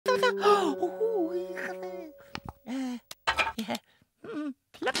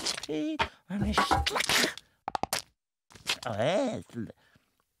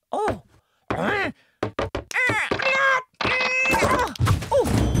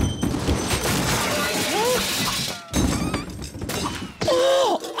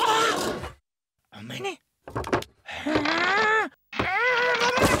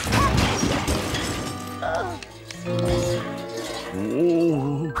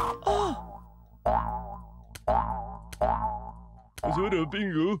Sonra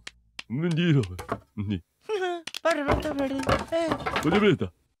Pingu, mentira. Ni. Para não ver. Pode ver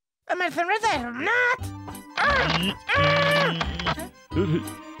tá. Mas não é not.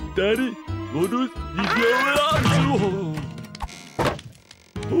 Daddy, bonus digiaulaço.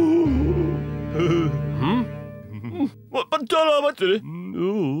 Pantala mattere.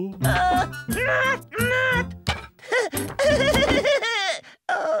 No. Not.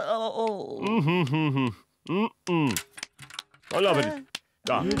 Olha bene.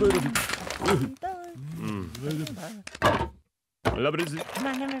 Da. Olha bene.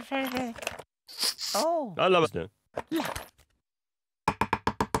 Oh. Alla bene.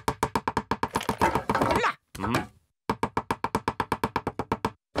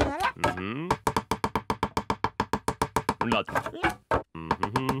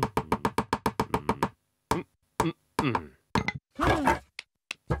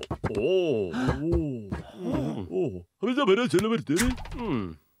 Bisa beres jalan berdiri.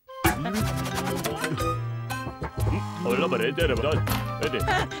 Olah beres jalan beres. Ada.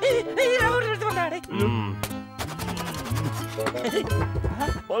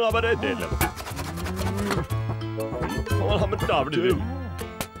 Olah beres jalan. Olah mentah berdiri.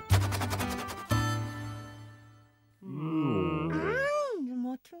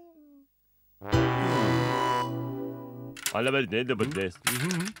 Olah beres jalan beres.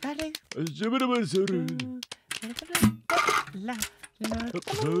 Sebenarnya besar. La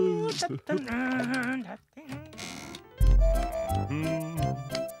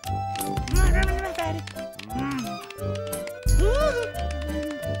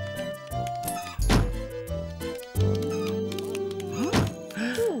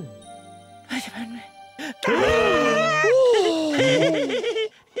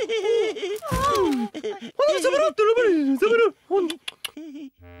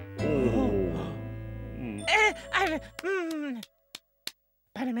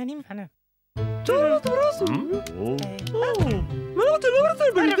Para mani mana? Cara terasa. Mana betul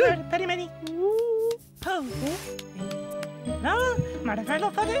betul. Para mani. Oh. No, mana falo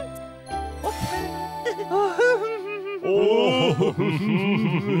pada.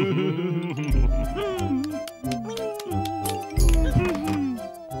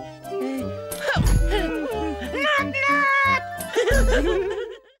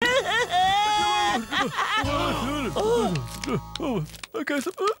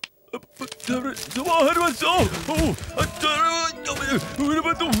 صباح المساء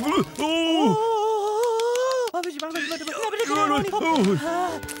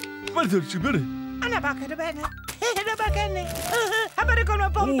أنا باكر بنا أنا باكرني أبركون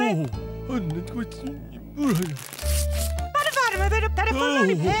بومبي أنا كنت ما تلفوني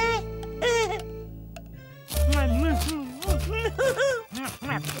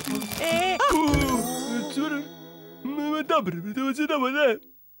ما دبر بتوزنا ولا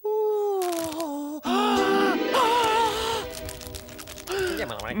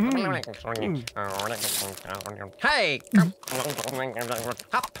Hey!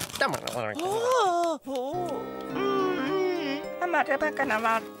 I'm not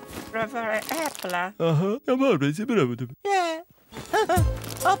about river apple. I'm always a bit of it. Yeah.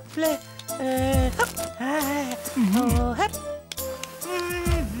 Hopefully. Oh, hop.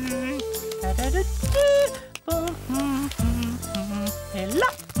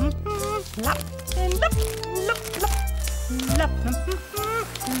 Lop, lop, lop, lop, lop,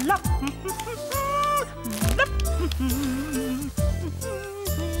 lop,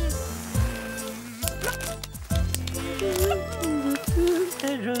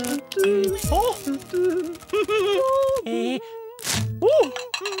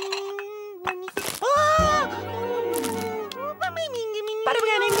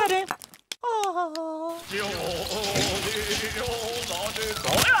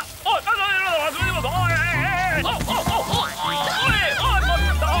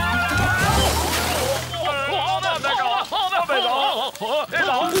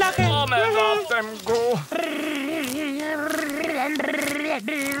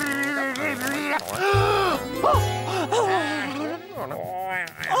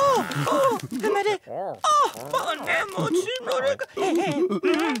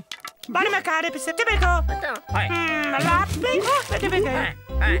 Bare med kare pisse til beko. Lappi. Til beko.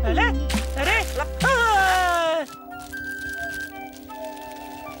 Eller? Re.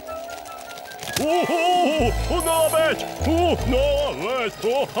 نابت نابت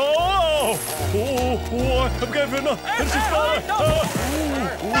كيف هنا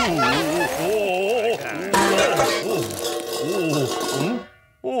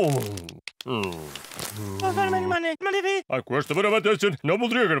Questa per avanti, non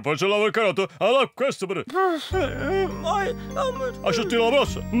potrei che faccio la carato, alla questa per. Asciutti la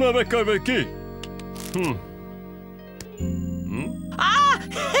brossa, ma becca vecchi.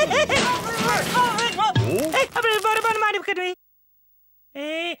 Bare ಮಾಡಿ Kanvi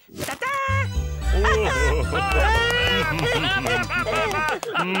tata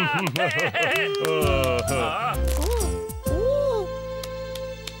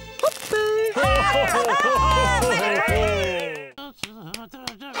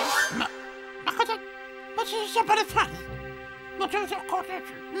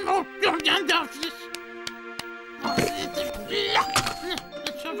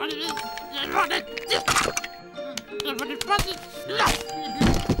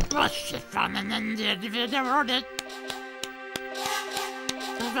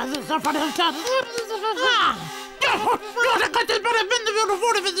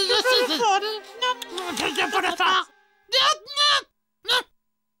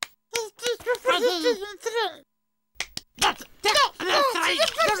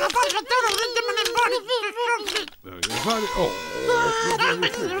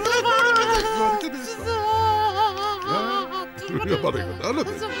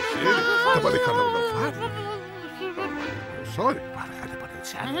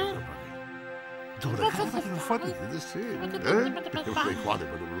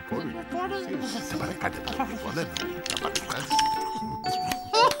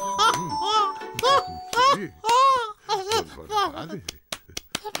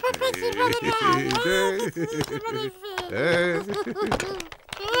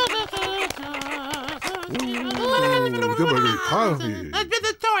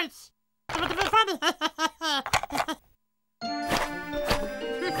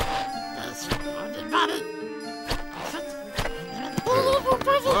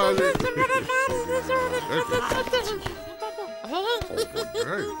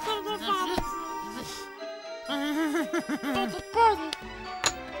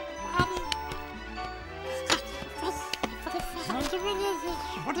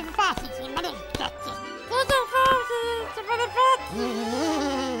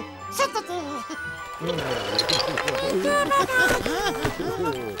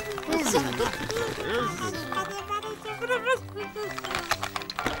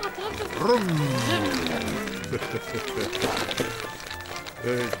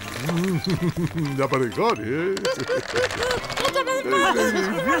Da parecchio,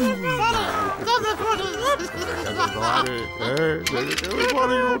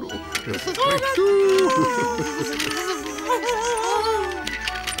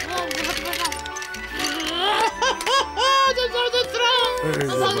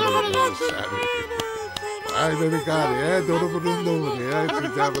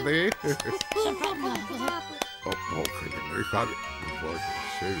 devi cari, dove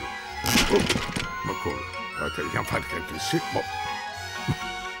che cari, ma come? Ma che gli fare che ti si mo?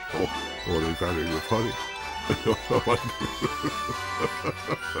 Ora i cari che fare?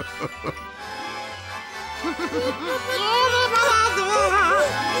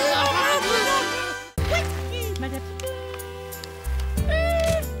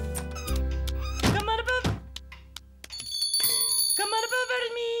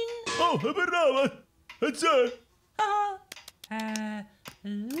 Oh, brava! C'è!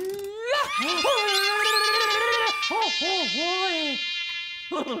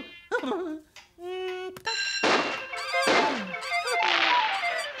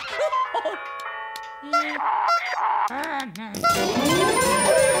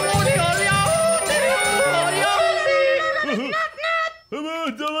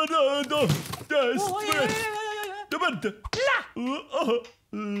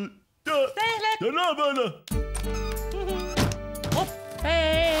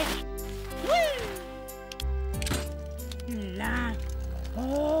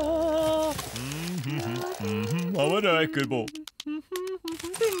 Avara ekbo.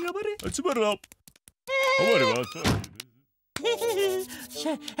 Açıbara. Avara bak.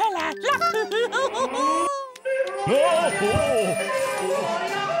 Ela la.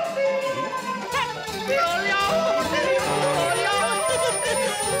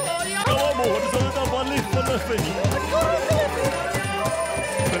 Tamam, hadi sana da vallahi bana feni.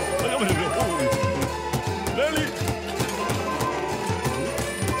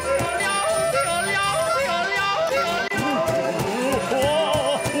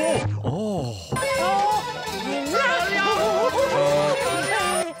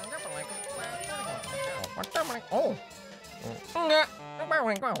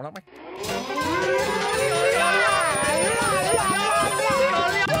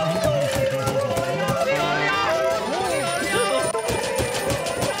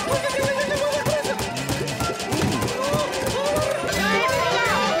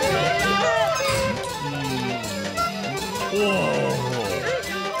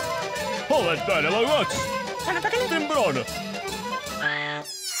 Olet täällä, ragazzi! Tembrano!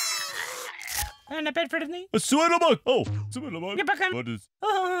 أنا بيرفرني. السؤال معك! أوه! السؤال معك! يبقى كان. What is...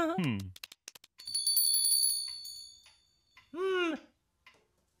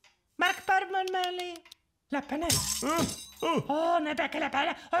 مارك بارمان مالي. لا بنا. نباك لا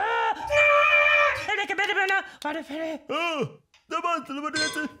بنا. أنا كبير بنا. أنا فري. دبانت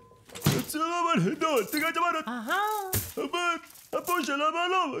لبنيتي! السلام عليكم! تيجي جمالك! أبان! أبوش لا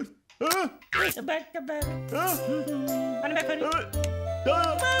مالومك! كبير كبير. أنا بكري.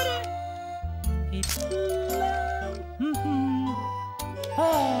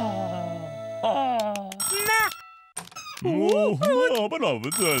 bravo,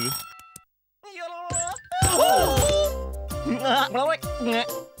 dai.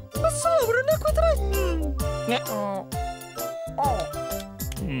 Sobrang kwatray.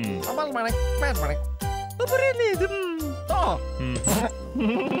 Abal balik, main balik. Really? Oh.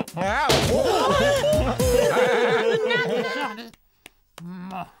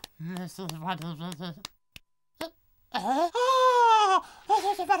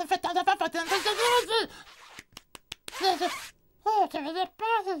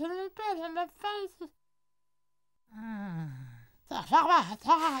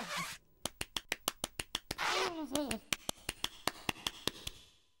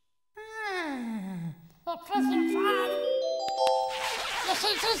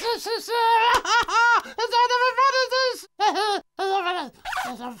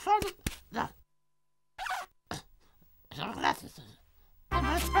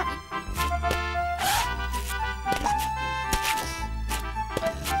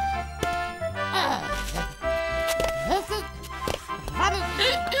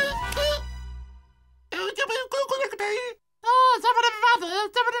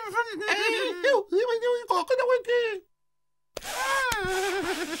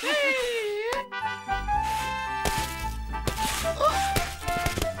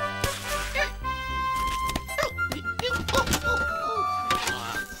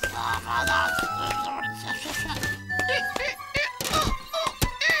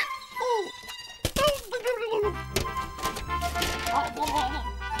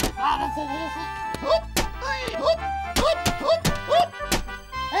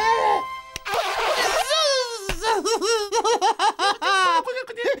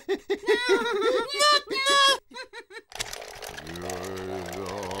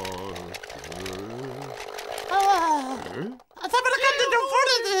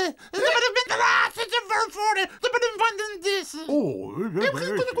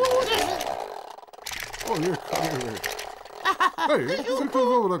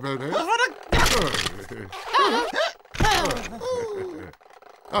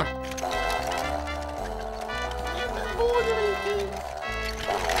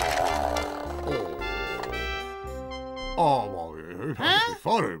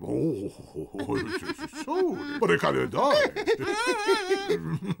 But I can't die.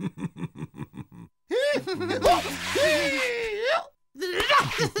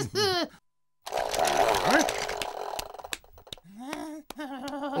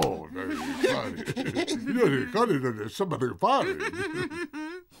 Oh, you're cutting it. Somebody fine.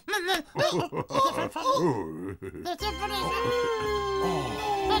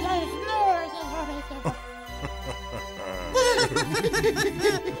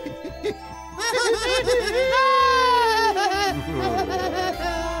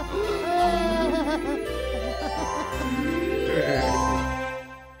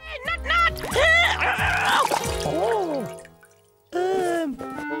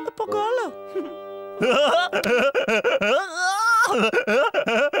 Pagolo.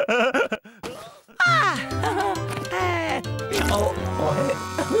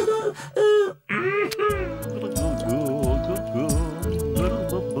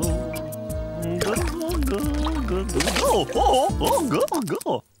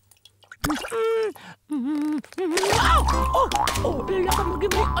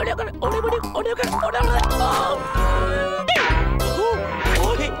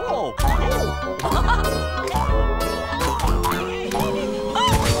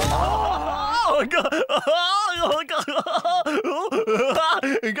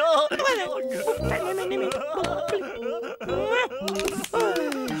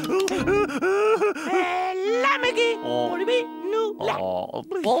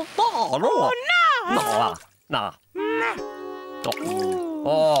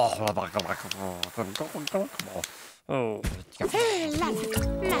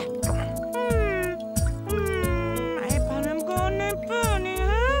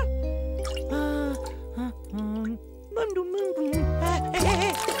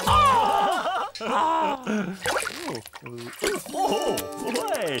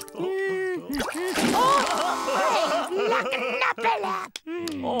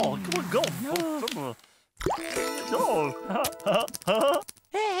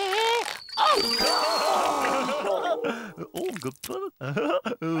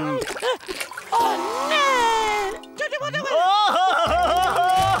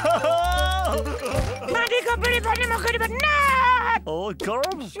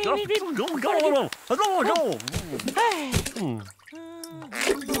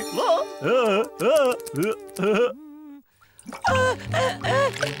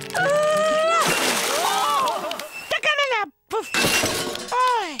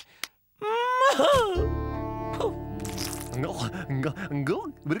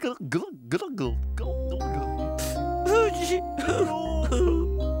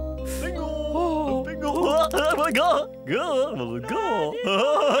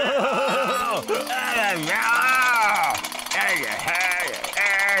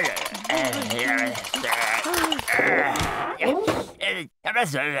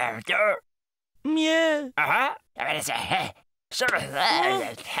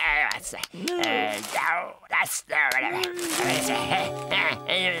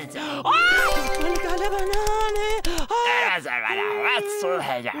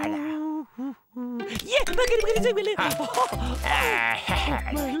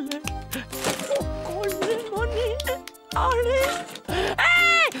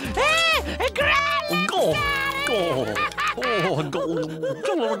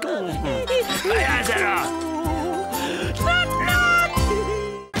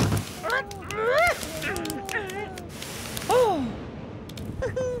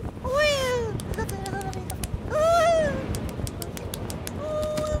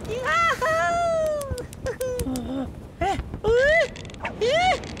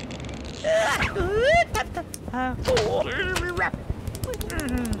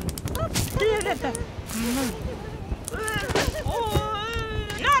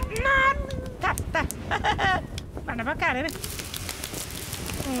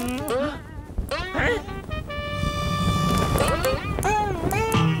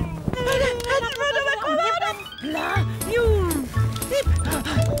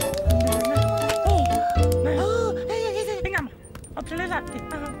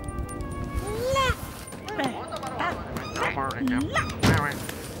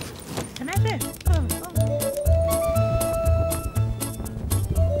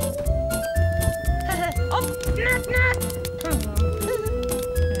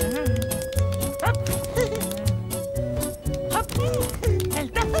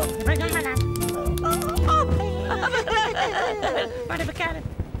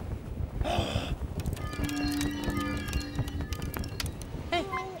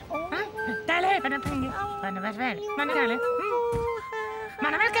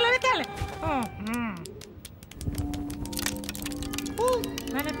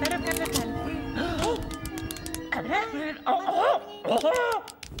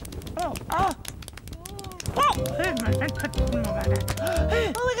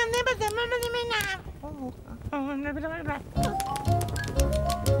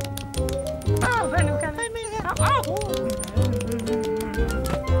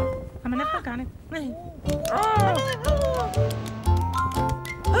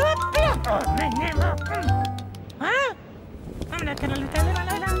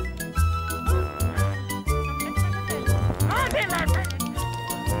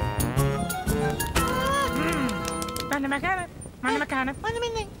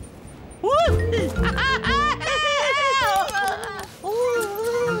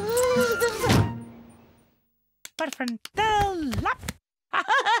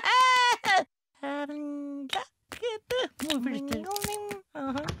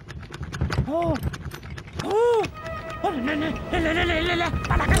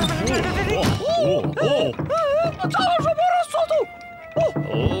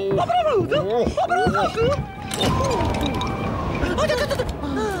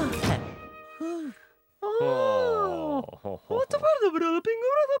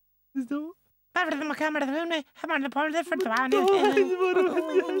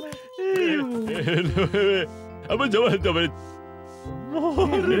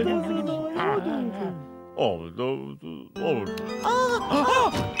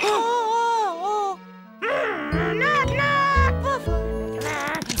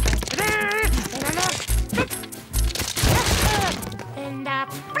 And a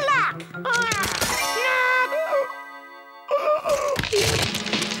block.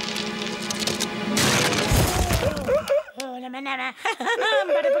 Şöyle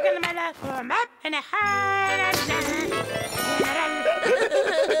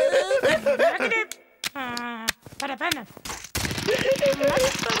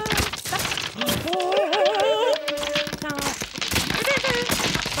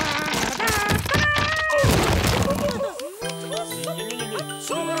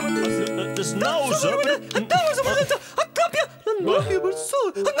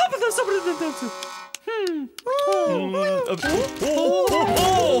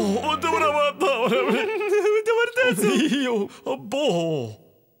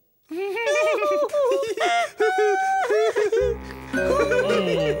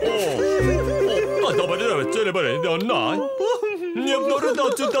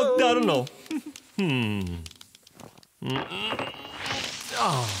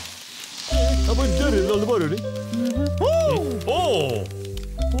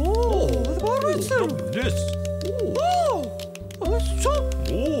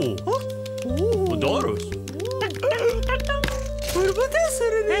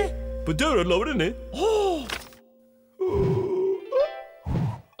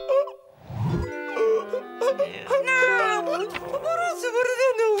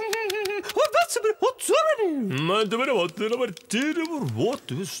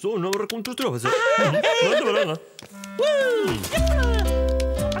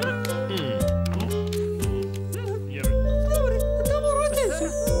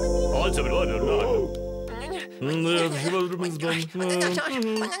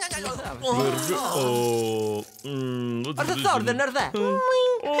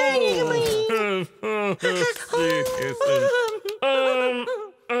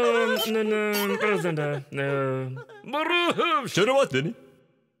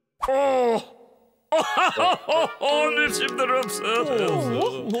ne şimdi rapsa?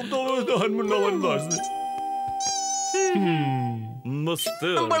 Orada hanımın navarındarsın.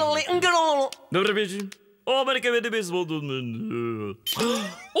 Mastı. Dobra bejim. Amerika ve de beyzbol dolmun.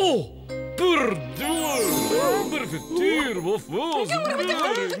 Oh! Perfettir, vafuz.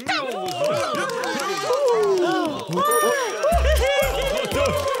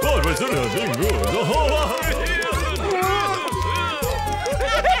 Var mı sana?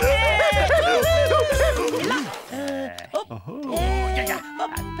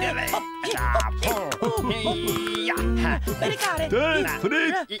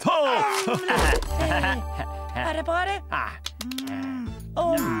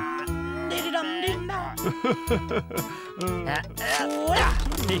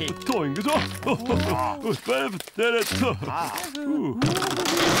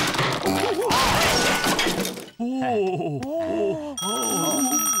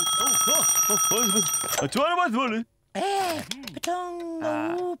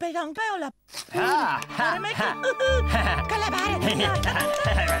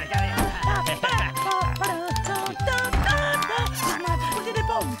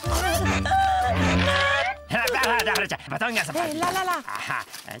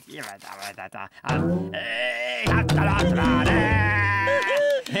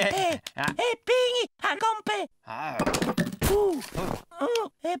 Pingu, han kompe.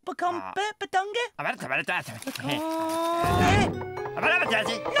 Kompe, betonge.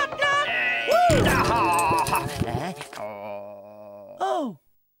 Oh.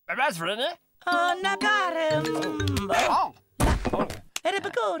 Nagare. Är det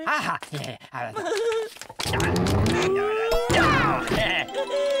begåret?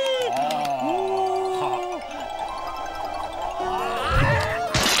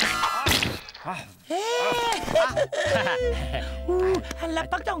 Alla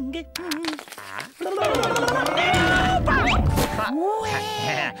pagdonge.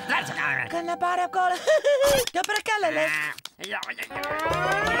 Kan jag bara kolla? Jag bara kallar det.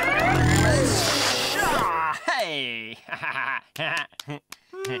 Hej!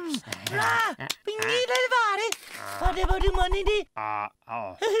 Pingu det var det. Vad det var du money di?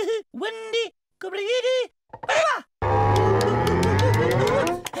 Wendy, kommer det di?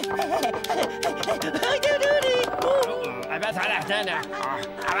 Jag vet vad det är nu.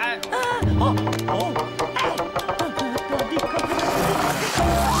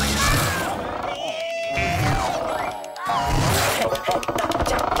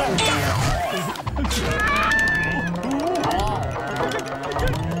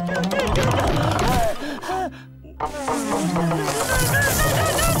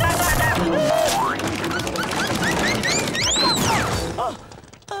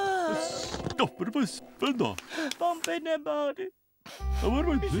 Stopper det på spen da? Bomben er bare. Hva var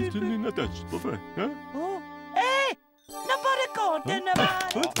det din attest på før? Hei! Nå bare går den er bare.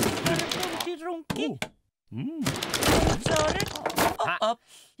 Runki. Sorry. Opp.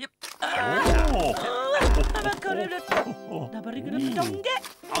 Hva går det? Da bare går det på donge.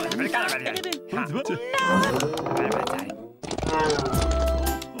 Oh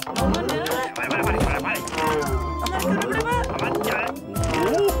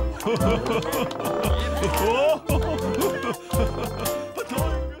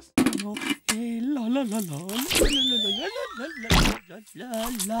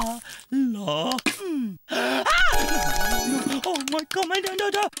my god, my da.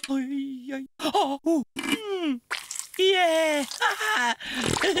 Yeah.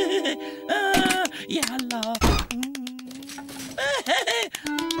 Jalla.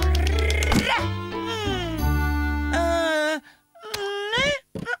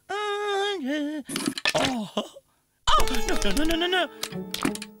 No.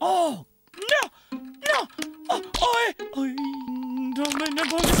 Oh, no. Oi.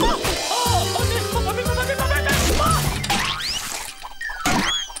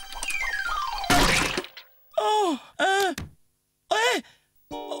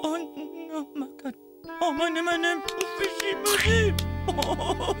 Oh, my name.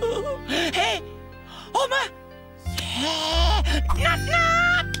 Hey. Oh, my.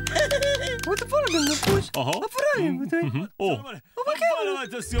 Not. What the fuck is the push? Aha. Varför är det med dig?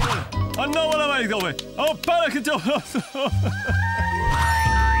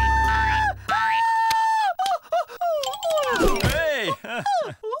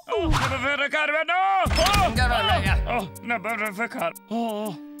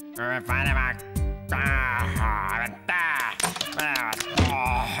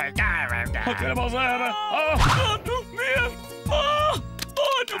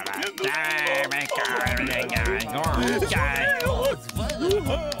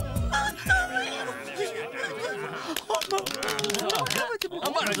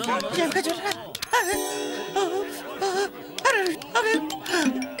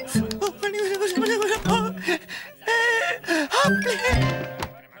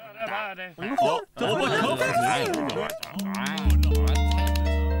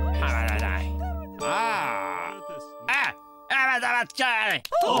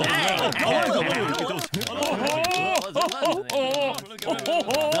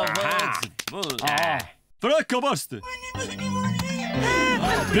 Fröka bastu!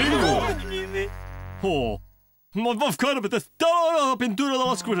 Pingu! Varför kan du inte ställa pintura da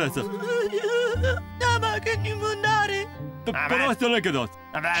vascurezza? Ma che ni mandare? Però ti non che dot.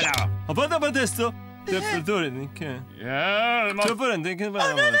 Ha fatto per testo? Temperatura che? Ma tu prendi che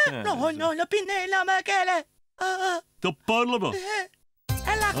va? No, la pinnella ma che le. Tu parla ba.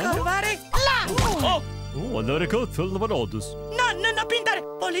 E la corvare là. Allora che full var radus. No, pintare.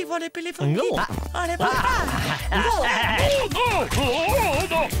 Volevo pelifoni. Ale va.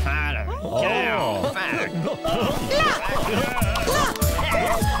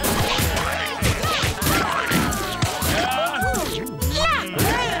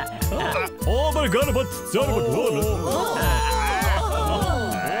 Oh my god, what? Sorry, what?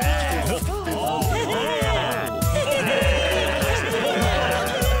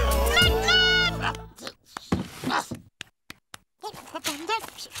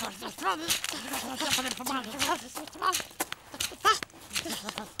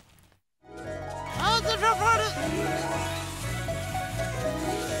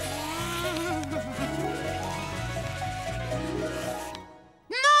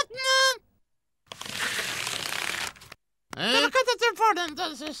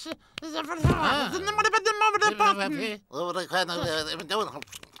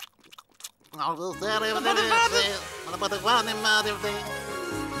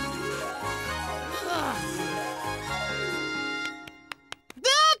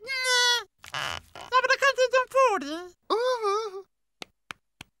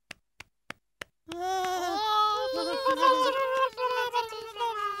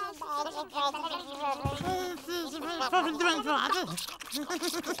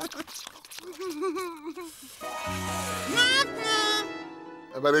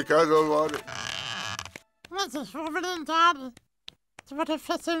 Americano var det. Men så får vi inte ha det. Så var det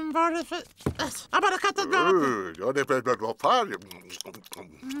festen var det för... Jag bara kattat bra. Ja, det blev bra färg.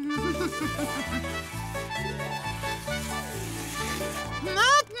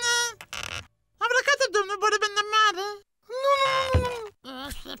 Nej. Jag bara kattat dum, nu borde vända med det.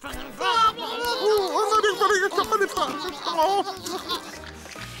 Och så det var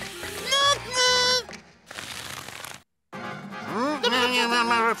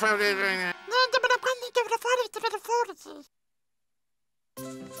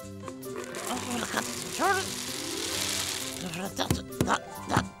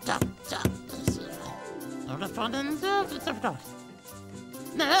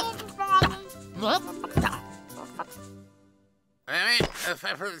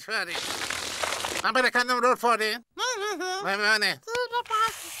Amerikanım rol fari. Ne?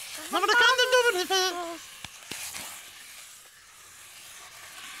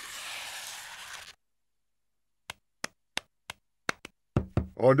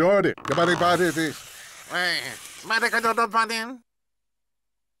 Oh, no, det var det bare det. Amerikanım rol fari.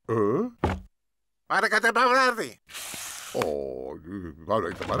 Amerikanım rol fari. Åh, du var det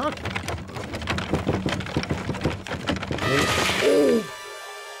ikke bare.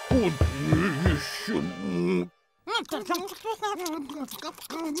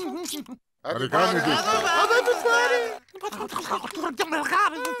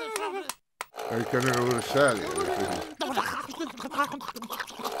 Ik kan er over zeggen.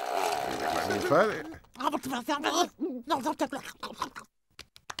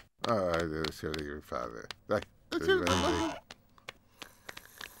 Dat is heel erg vader. Nee, dat is wel een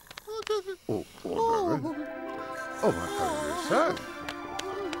oh, wat kan je zeggen?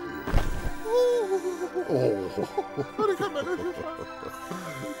 Wat kan men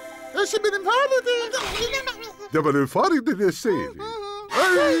als je met een vader denkt. Ja, maar een vader in de serie.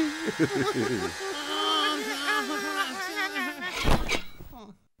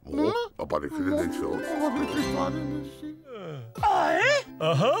 Maar ik vind het niet zo.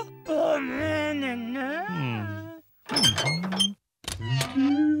 Aha.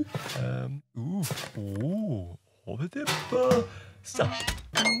 Hovedeppa. Så.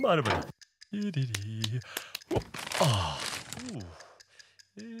 Marvel.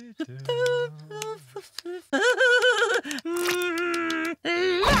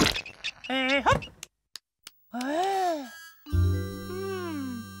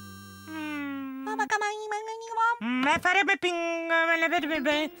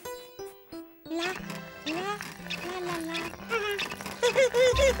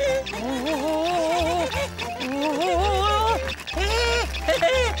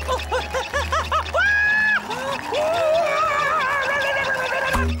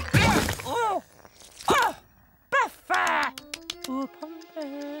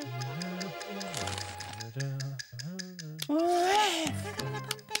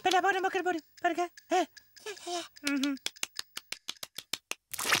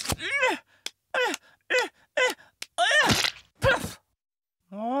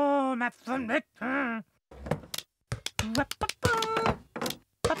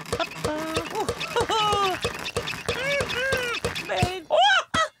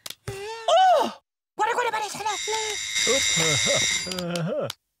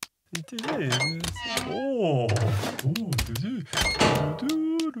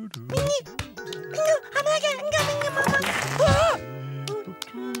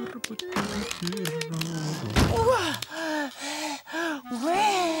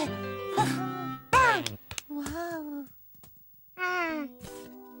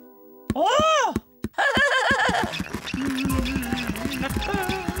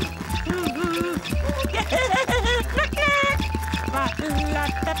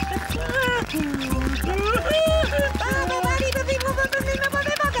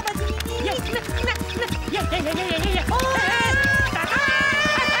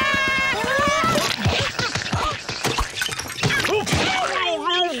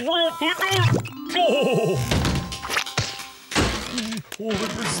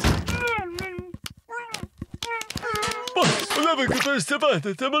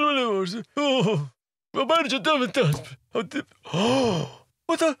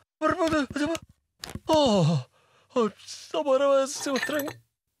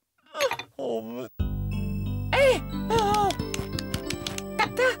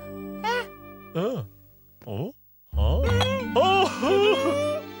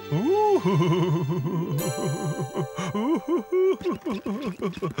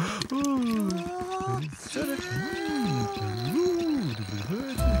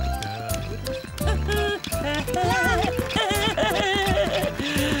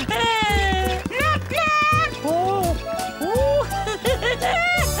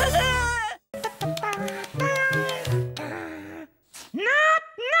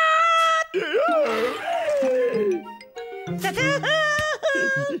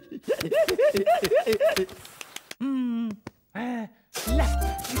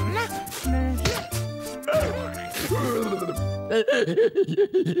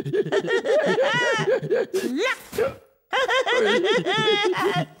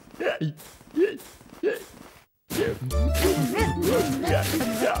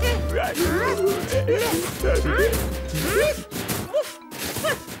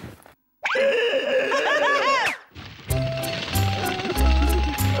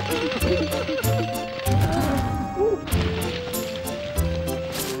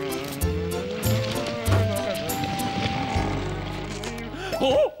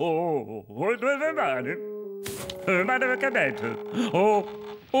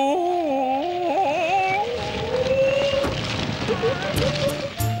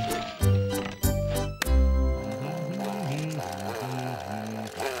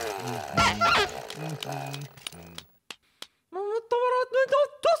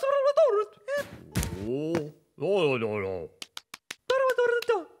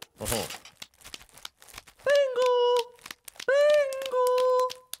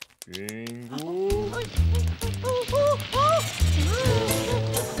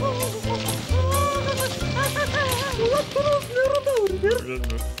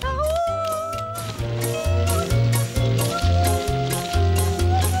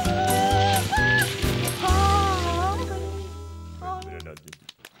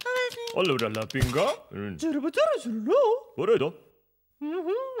 Allora la pinga? Vad är det?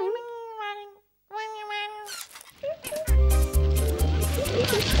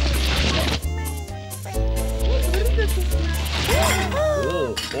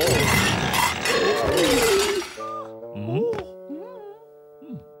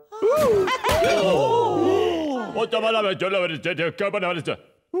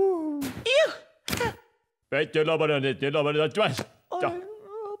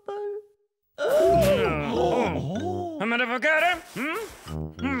 Motherfucker!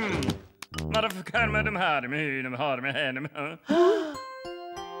 Motherfucker med de här med henne.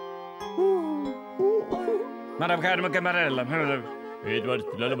 Motherfucker med kamerella. Vet vad det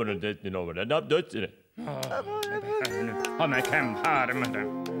skulle vara det nu över det dött det. Har mig kam här med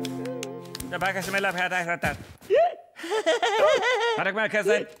den. Jag bara ska smälla på det här. Har du märkt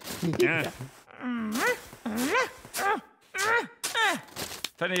sig?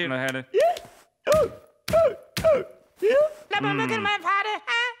 Ta ner det här.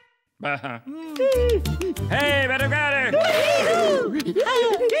 Hej, vad är det?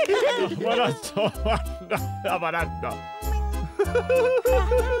 Vad är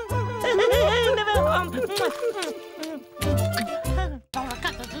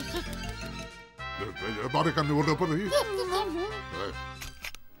Bara kan du hålla på det?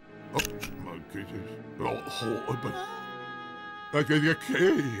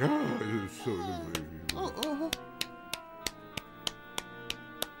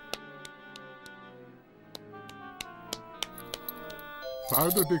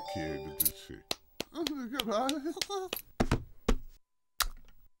 Fada de quê, desse?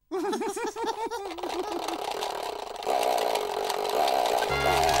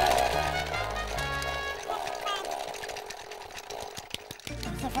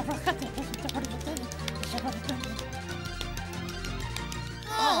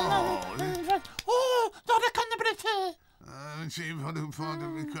 Då det kan det bli till. Se vad du får,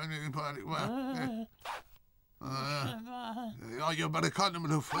 vi kan ju bara... Ja, jag bara kan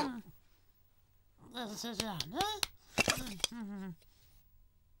med det för. Det ser gärna.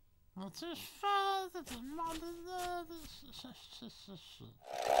 Vad är fan det mannen där?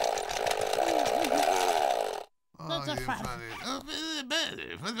 Det är fan.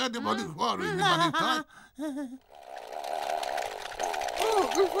 För det var du kvar i man tar.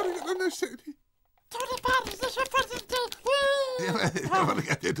 Nu får jag den se. Ta det bara så får det inte. Jag var det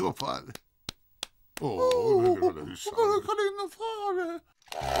inte då på. Det var det så. Kan du inte få det?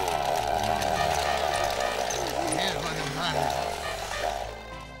 Det var det här.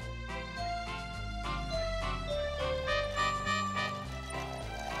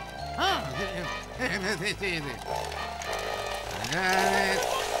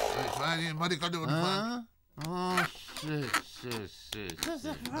 Vad kan du göra?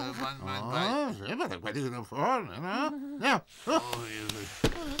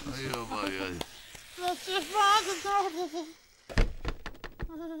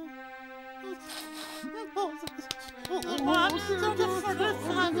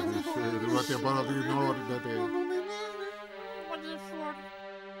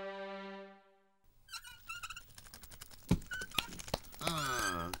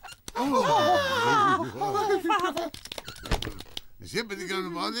 Siempre te quiero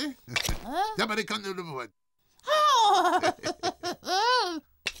nomás, ¿eh? Ya me dejan de uno por favor.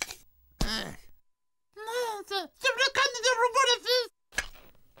 Siempre kan de roboten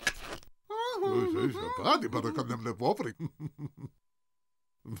färdig, men det kan nämligen vara för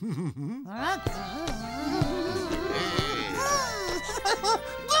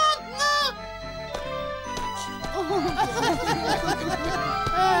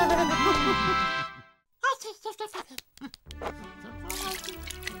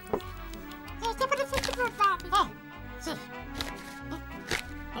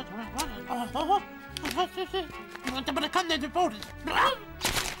Vänta, men det kan inte få det.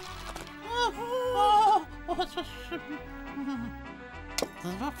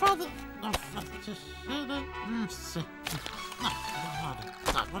 Vad fan?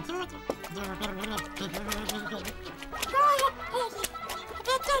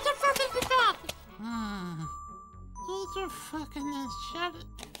 Fucking shut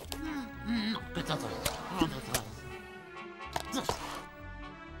it.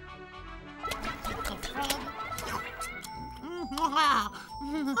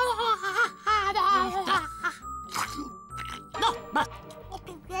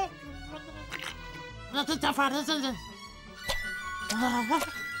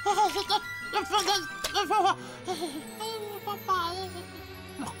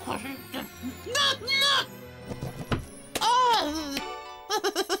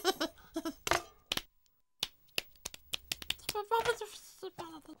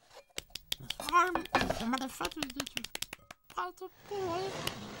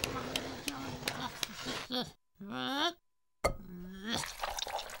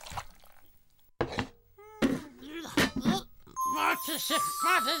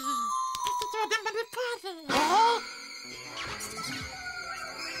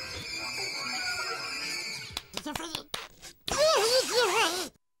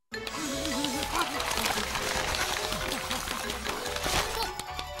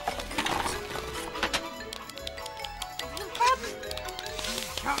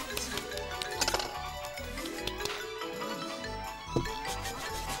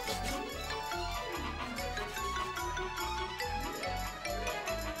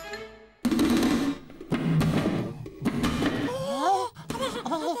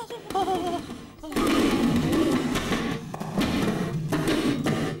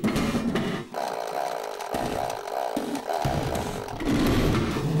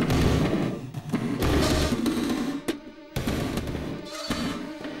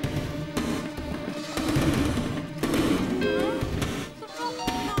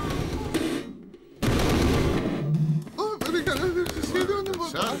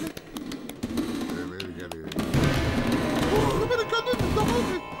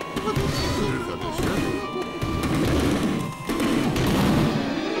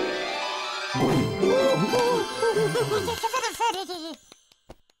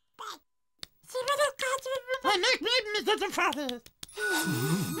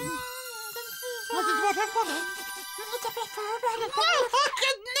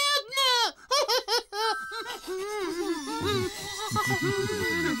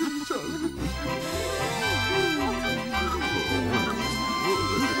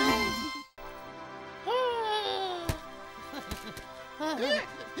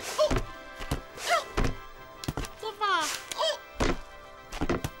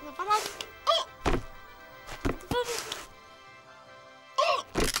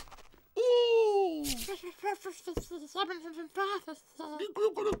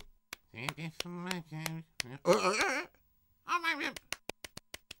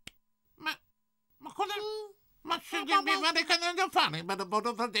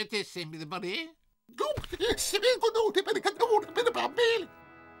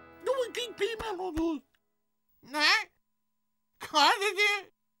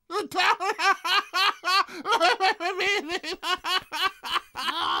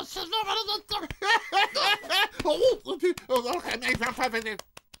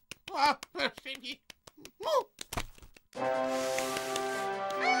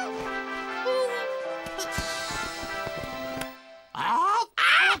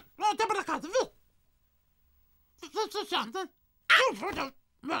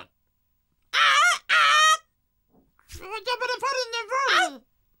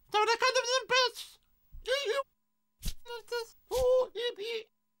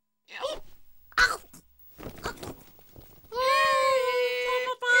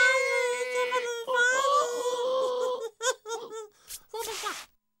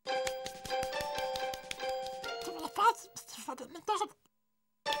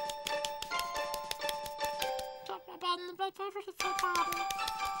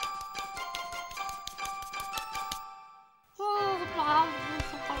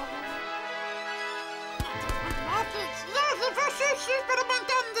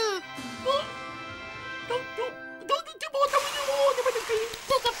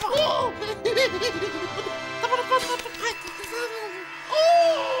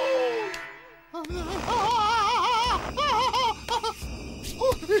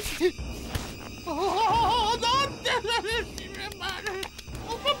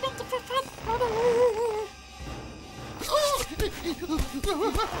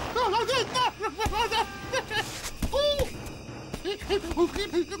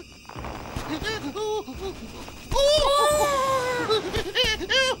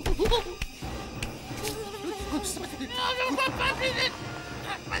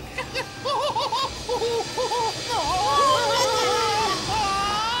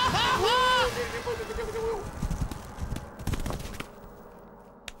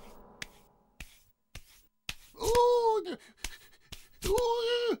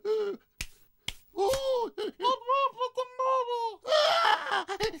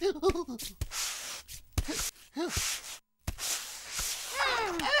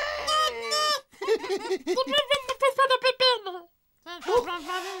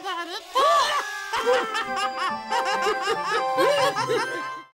 Oh!